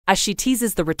As she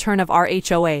teases the return of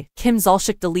RHOA, Kim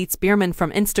Zolciak deletes Biermann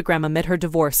from Instagram amid her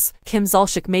divorce. Kim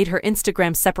Zolciak made her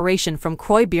Instagram separation from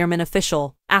Kroy Biermann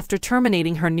official after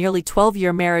terminating her nearly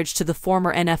 12-year marriage to the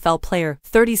former NFL player,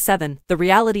 37. The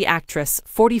reality actress,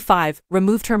 45,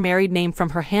 removed her married name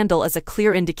from her handle as a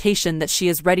clear indication that she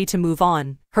is ready to move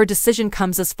on. Her decision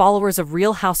comes as followers of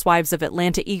Real Housewives of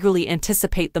Atlanta eagerly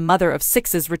anticipate the mother of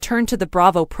six's return to the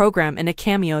Bravo program in a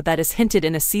cameo that is hinted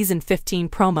in a season 15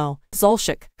 promo.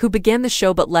 Zolciak, who began the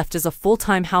show but left as a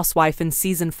full-time housewife in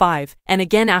season 5, and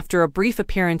again after a brief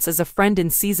appearance as a friend in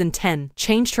season 10,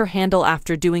 changed her handle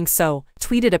after doing so,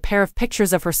 tweeted a pair of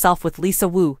pictures of herself with Lisa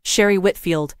Wu, Sherry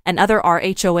Whitfield, and other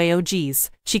RHOA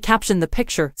OGs. She captioned the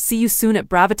picture, "See you soon at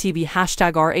BravoTV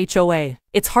 #RHOA.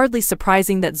 It's hardly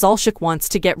surprising that Zolciak wants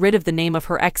to get rid of the name of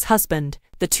her ex-husband.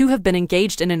 The two have been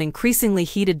engaged in an increasingly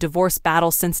heated divorce battle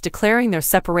since declaring their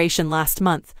separation last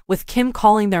month, with Kim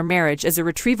calling their marriage as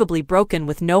irretrievably broken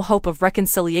with no hope of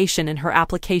reconciliation in her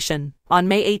application. On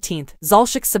May 18,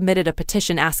 Zolciak submitted a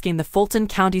petition asking the Fulton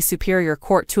County Superior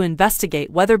Court to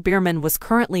investigate whether Biermann was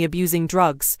currently abusing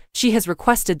drugs. She has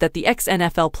requested that the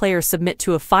ex-NFL player submit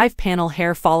to a 5-panel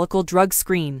hair follicle drug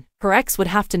screen. Her ex would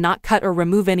have to not cut or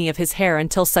remove any of his hair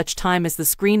until such time as the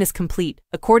screen is complete.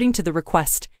 According to the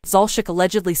request, Zolciak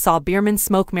allegedly saw Biermann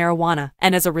smoke marijuana,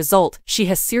 and as a result, she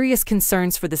has serious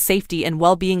concerns for the safety and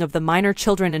well-being of the minor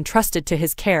children entrusted to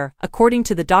his care. According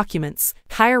to the documents,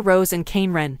 Kaya Rose and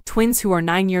Kane Wren, twins who are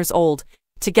 9 years old,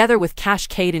 together with Cash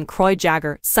Cade and Kroy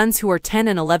Jagger, sons who are 10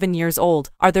 and 11 years old,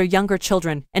 are their younger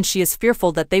children, and she is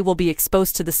fearful that they will be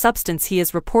exposed to the substance he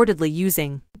is reportedly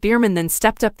using. Biermann then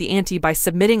stepped up the ante by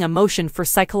submitting a motion for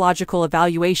psychological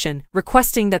evaluation,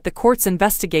 requesting that the courts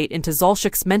investigate into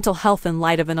Zolciak's mental health in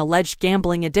light of an alleged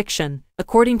gambling addiction.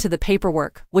 According to the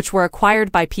paperwork, which were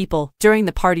acquired by People during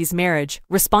the party's marriage,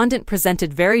 respondent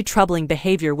presented very troubling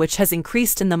behavior which has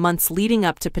increased in the months leading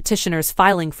up to petitioners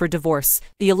filing for divorce.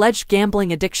 The alleged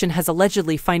gambling addiction has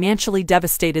allegedly financially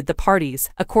devastated the parties,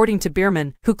 according to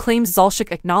Biermann, who claims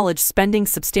Zolciak acknowledged spending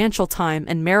substantial time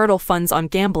and marital funds on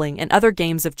gambling and other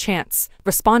games of chance.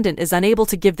 Respondent is unable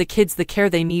to give the kids the care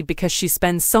they need because she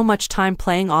spends so much time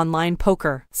playing online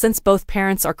poker. Since both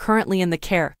parents are currently in the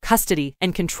care, custody,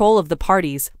 and control of the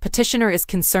parties, petitioner is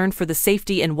concerned for the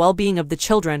safety and well-being of the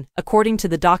children, according to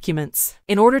the documents.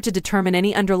 In order to determine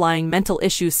any underlying mental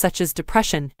issues such as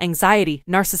depression, anxiety,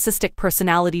 narcissistic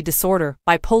personality disorder,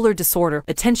 bipolar disorder,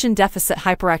 attention deficit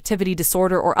hyperactivity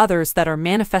disorder or others that are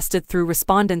manifested through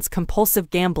respondents' compulsive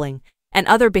gambling, and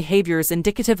other behaviors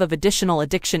indicative of additional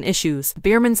addiction issues,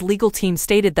 Biermann's legal team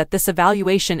stated that this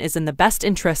evaluation is in the best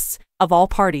interests of all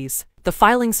parties. The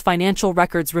filing's financial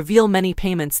records reveal many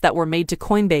payments that were made to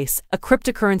Coinbase, a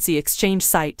cryptocurrency exchange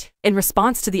site. In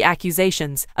response to the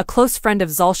accusations, a close friend of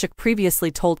Zolciak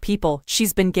previously told People,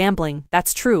 "She's been gambling,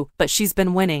 that's true, but she's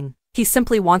been winning. He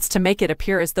simply wants to make it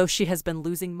appear as though she has been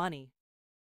losing money."